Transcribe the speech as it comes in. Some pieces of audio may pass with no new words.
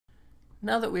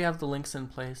Now that we have the links in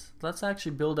place, let's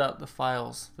actually build out the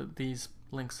files that these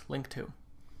links link to.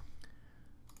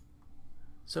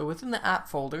 So within the app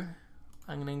folder,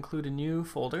 I'm going to include a new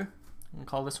folder. I'm going to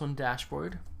call this one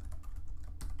Dashboard.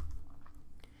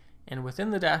 And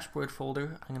within the Dashboard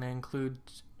folder, I'm going to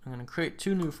create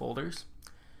two new folders,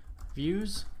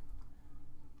 Views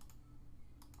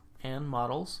and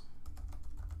Models.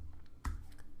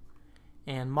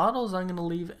 And Models I'm going to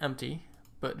leave empty,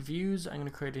 but Views I'm going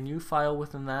to create a new file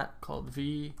within that called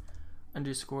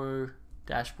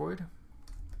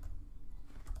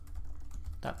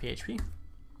v_dashboard.php.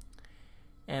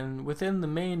 And within the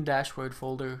main dashboard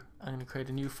folder, I'm going to create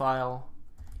a new file,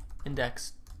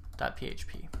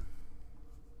 index.php.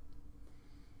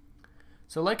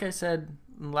 So like I said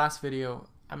in the last video,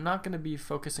 I'm not going to be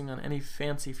focusing on any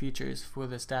fancy features for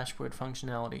this dashboard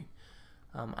functionality.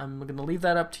 I'm going to leave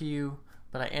that up to you,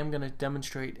 but I am going to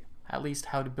demonstrate at least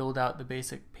how to build out the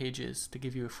basic pages to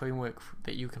give you a framework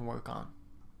that you can work on.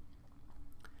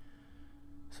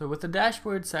 So with the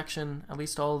dashboard section, at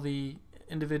least all the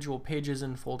individual pages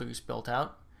and folders built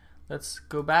out, let's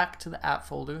go back to the app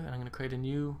folder, and I'm going to create a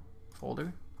new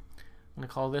folder. I'm going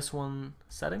to call this one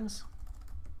Settings.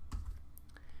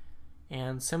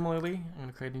 And similarly, I'm going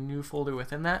to create a new folder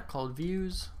within that called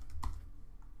Views,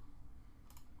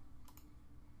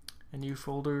 a new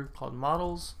folder called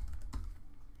Models,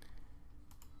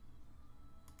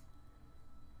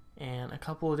 and a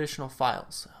couple additional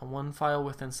files. One file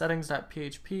within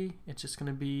settings.php, it's just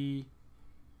going to be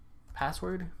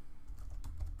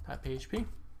password.php.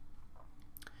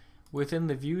 Within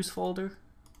the Views folder,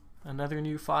 another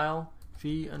new file,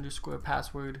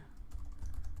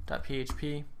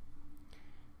 v_password.php.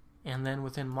 And then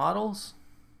within Models,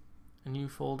 a new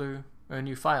folder, or a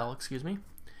new file, excuse me,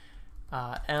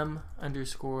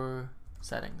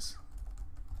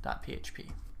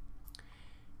 m_settings.php.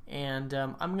 And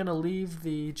I'm going to leave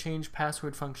the change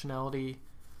password functionality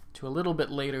to a little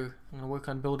bit later. I'm going to work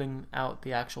on building out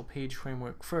the actual page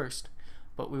framework first,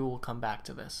 but we will come back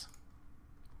to this.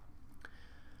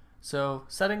 So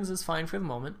settings is fine for the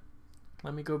moment.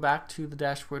 Let me go back to the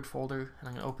dashboard folder, and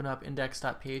I'm going to open up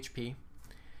index.php.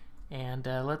 And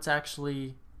let's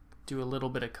actually do a little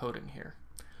bit of coding here.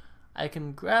 I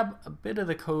can grab a bit of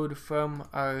the code from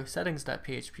our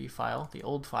settings.php file, the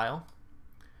old file.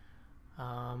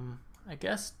 I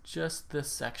guess just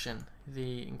this section,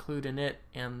 the include init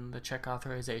and the check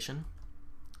authorization.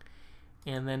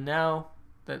 And then now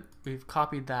that we've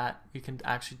copied that, we can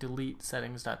actually delete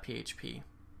settings.php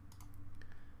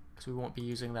because we won't be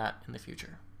using that in the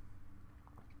future.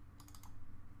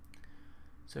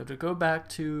 So to go back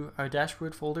to our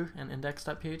dashboard folder and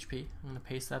index.php, I'm going to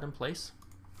paste that in place.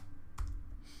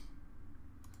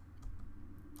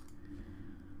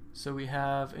 So we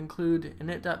have include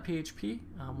init.php.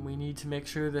 We need to make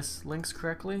sure this links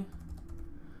correctly.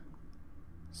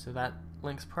 So that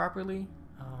links properly.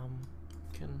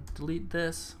 Can delete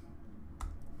this.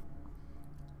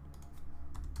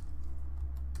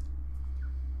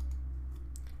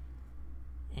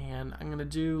 And I'm going to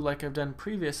do like I've done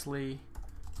previously,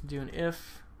 do an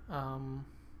if.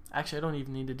 Actually, I don't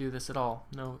even need to do this at all.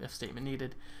 No if statement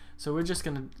needed. So we're just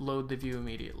going to load the view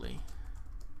immediately.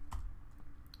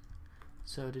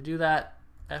 So to do that,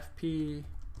 fp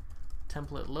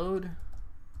template load,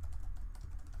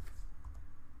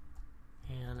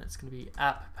 and it's going to be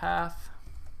app path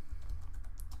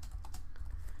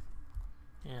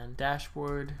and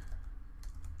dashboard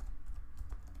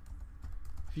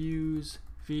views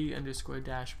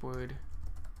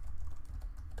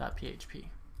v_dashboard.php.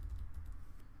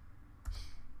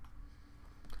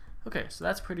 Okay, so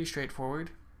that's pretty straightforward.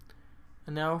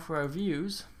 And now for our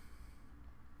views.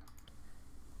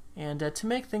 And to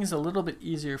make things a little bit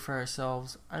easier for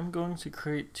ourselves, I'm going to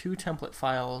create two template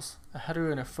files, a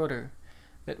header and a footer,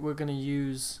 that we're going to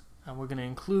use, we're going to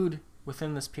include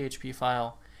within this PHP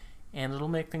file, and it'll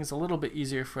make things a little bit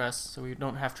easier for us so we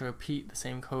don't have to repeat the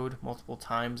same code multiple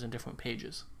times in different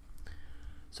pages.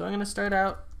 So I'm going to start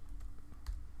out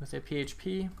with a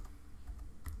PHP,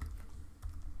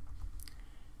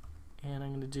 and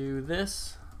I'm going to do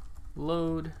this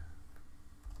load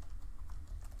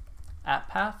app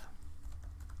path,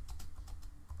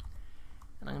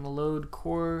 and I'm going to load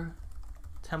core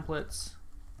templates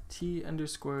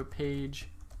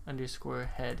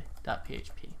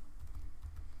t_page_head.php.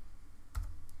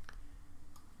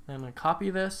 Then I'm going to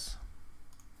copy this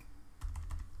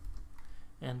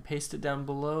and paste it down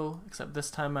below, except this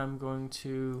time I'm going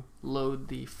to load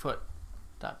the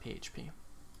foot.php.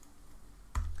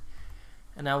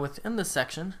 And now within this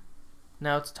section,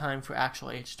 now it's time for actual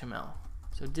HTML.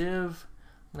 So div,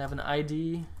 I'm going to have an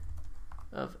ID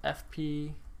of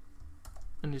FP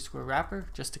underscore wrapper,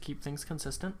 just to keep things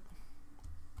consistent.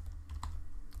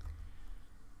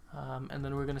 And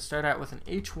then we're going to start out with an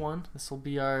H1. This will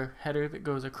be our header that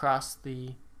goes across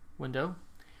the window.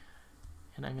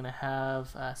 And I'm going to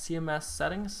have CMS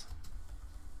settings.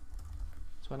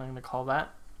 That's what I'm going to call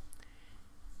that.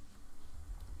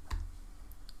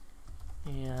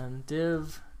 And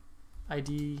div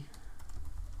ID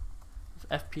of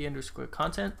FP underscore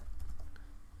content.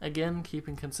 Again,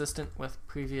 keeping consistent with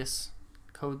previous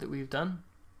code that we've done.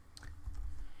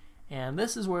 And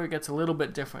this is where it gets a little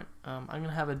bit different. I'm going to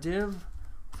have a div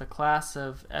with a class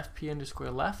of FP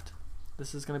underscore left.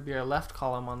 This is going to be our left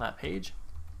column on that page.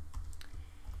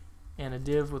 And a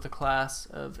div with a class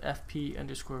of FP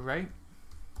underscore right.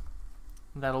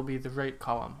 That'll be the right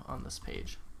column on this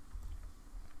page.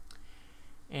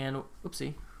 And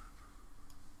oopsie,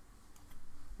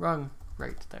 wrong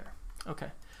right there.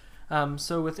 Okay.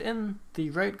 So within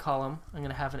the right column, I'm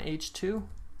going to have an H2.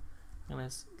 I'm going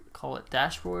to call it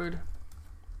dashboard.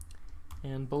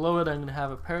 And below it, I'm going to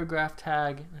have a paragraph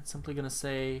tag. And it's simply going to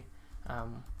say,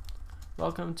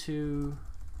 welcome to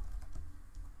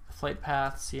the flight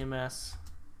path CMS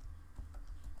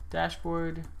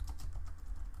dashboard.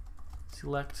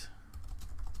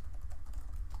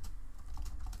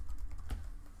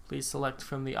 Please select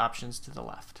from the options to the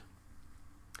left.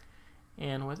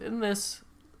 And within this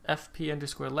FP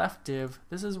underscore left div,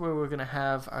 this is where we're going to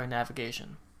have our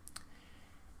navigation.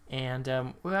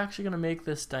 And we're actually going to make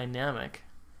this dynamic.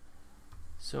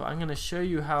 So I'm going to show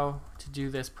you how to do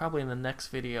this probably in the next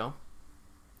video.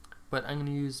 But I'm going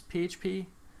to use PHP. I'm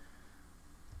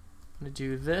going to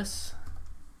do this.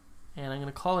 And I'm going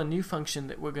to call a new function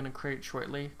that we're going to create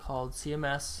shortly called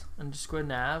CMS underscore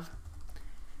nav.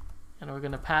 And we're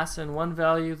going to pass in one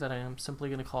value that I am simply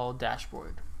going to call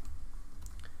dashboard.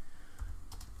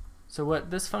 So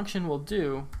what this function will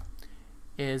do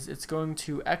is it's going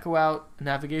to echo out a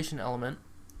navigation element,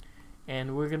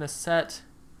 and we're going to set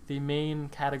the main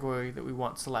category that we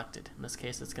want selected. In this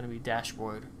case, it's going to be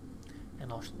dashboard.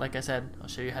 And like I said, I'll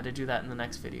show you how to do that in the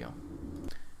next video.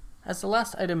 As the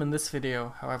last item in this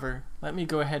video, however, let me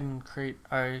go ahead and create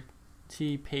our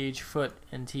t-page foot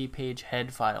and t-page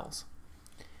head files.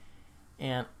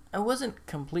 And I wasn't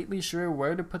completely sure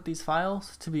where to put these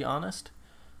files, to be honest.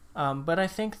 But I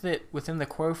think that within the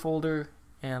core folder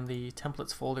and the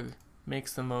templates folder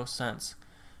makes the most sense.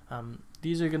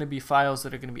 These are going to be files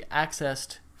that are going to be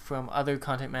accessed from other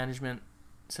content management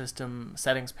system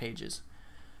settings pages.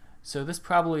 So this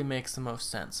probably makes the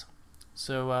most sense.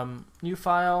 So new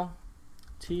file,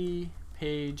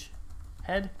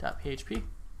 tPageHead.php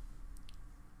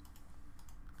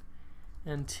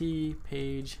and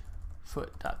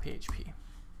tPageFoot.php.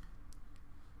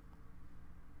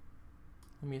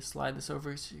 Let me slide this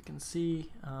over so you can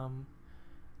see.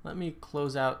 Let me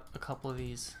close out a couple of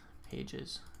these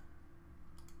pages.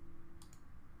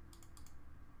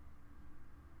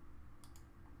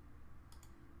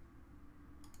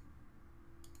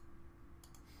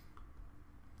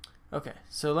 Okay,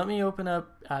 so let me open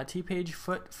up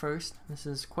tPageFoot first. This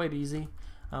is quite easy.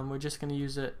 We're just going to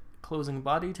use a closing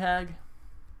body tag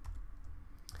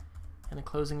and a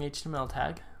closing HTML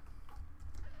tag.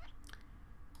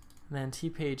 And then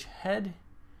tPageHead.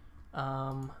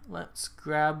 Let's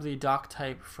grab the doc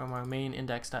type from our main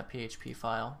index.php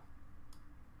file.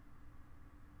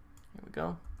 Here we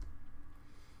go.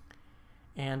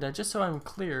 And just so I'm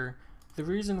clear, the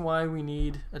reason why we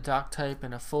need a doc type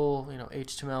and a full,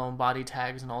 HTML and body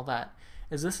tags and all that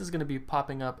is this is going to be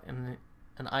popping up in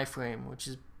an iframe, which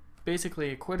is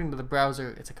basically, according to the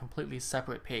browser, it's a completely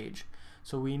separate page.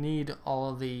 So we need all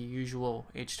of the usual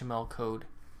HTML code.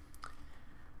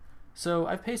 So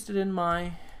I pasted in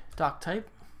my doc type,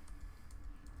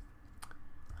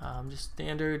 just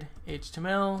standard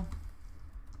HTML,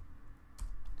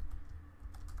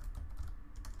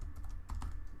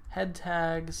 head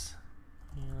tags,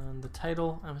 and the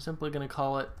title, I'm simply going to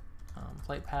call it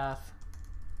flight path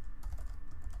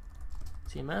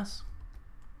CMS.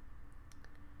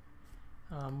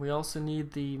 We also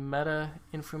need the meta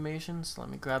information, so let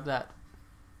me grab that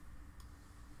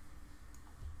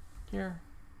here.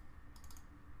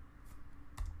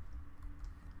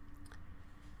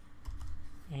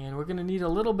 And we're going to need a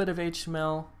little bit of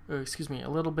HTML, or excuse me, a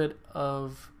little bit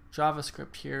of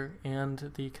JavaScript here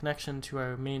and the connection to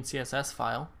our main CSS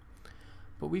file.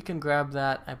 But we can grab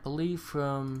that, I believe,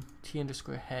 from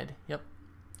t_head. Yep.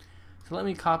 So let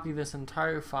me copy this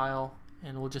entire file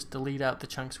and we'll just delete out the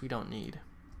chunks we don't need.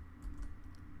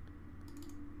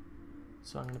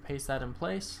 So I'm going to paste that in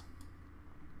place.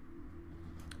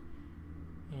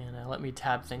 And let me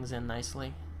tab things in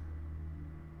nicely.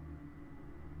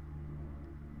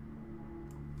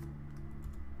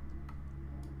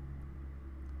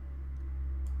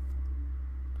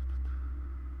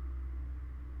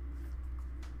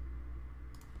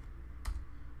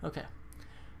 Okay,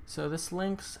 so this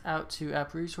links out to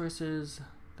app resources.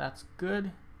 That's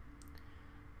good.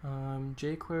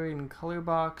 jQuery and color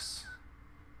box.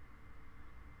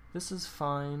 This is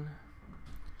fine.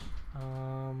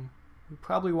 We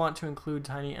probably want to include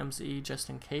TinyMCE just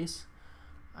in case.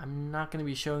 I'm not going to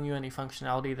be showing you any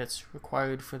functionality that's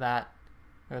required for that,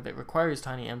 or that requires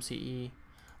TinyMCE,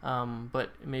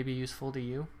 but it may be useful to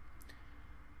you.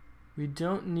 We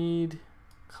don't need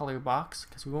color box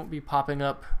because we won't be popping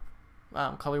up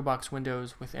color box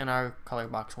windows within our color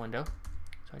box window,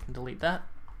 so I can delete that.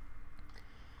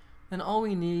 Then all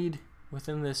we need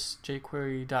within this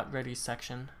jQuery.ready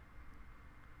section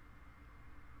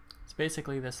is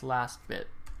basically this last bit.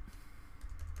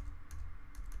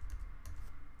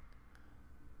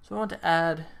 So I want to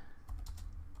add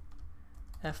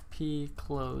FP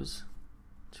close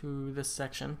to this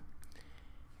section,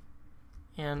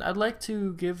 and I'd like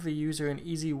to give the user an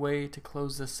easy way to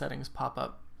close this settings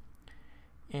pop-up.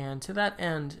 And to that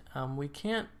end, we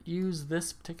can't use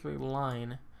this particular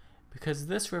line because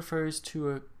this refers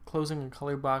to closing a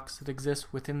color box that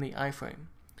exists within the iframe,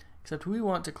 except we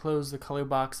want to close the color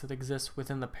box that exists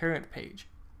within the parent page.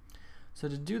 So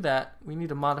to do that, we need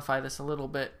to modify this a little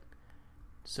bit.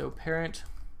 So parent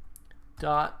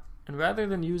dot, and rather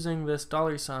than using this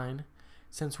 $,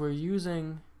 since we're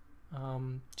using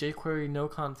jQuery no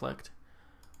conflict,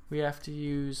 we have to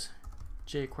use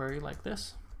jQuery like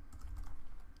this.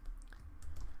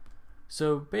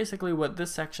 So basically what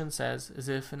this section says is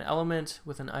if an element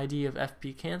with an ID of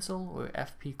FP cancel or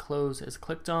FP close is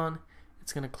clicked on,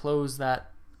 it's going to close that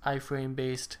iframe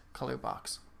based color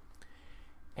box.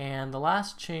 And the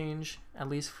last change, at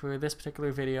least for this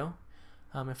particular video,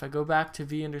 if I go back to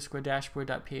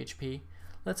v_dashboard.php,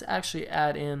 let's actually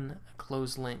add in a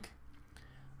close link.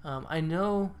 I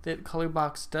know that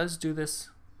Colorbox does do this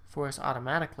for us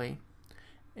automatically.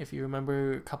 If you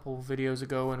remember a couple videos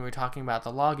ago when we were talking about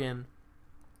the login,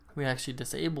 we actually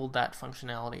disabled that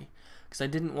functionality because I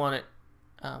didn't want it,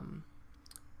 how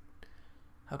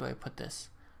do I put this?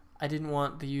 I didn't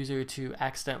want the user to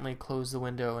accidentally close the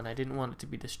window, and I didn't want it to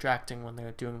be distracting when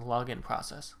they're doing the login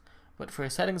process. But for a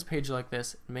settings page like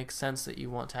this, it makes sense that you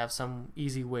want to have some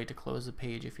easy way to close the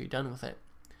page if you're done with it.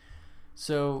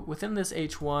 So within this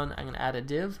h1, I'm going to add a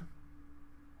div,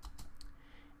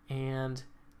 and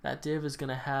that div is going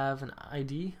to have an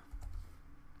ID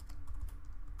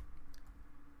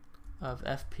of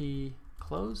FP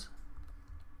close,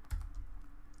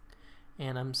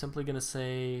 and I'm simply going to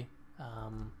say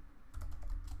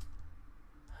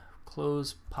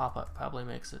close pop-up probably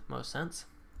makes it most sense,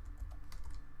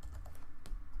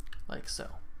 like so.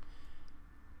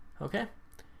 Okay,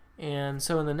 and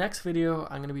so in the next video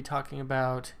I'm going to be talking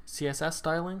about CSS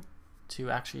styling to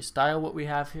actually style what we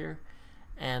have here,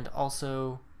 and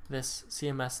also this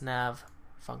CMS nav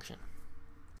function.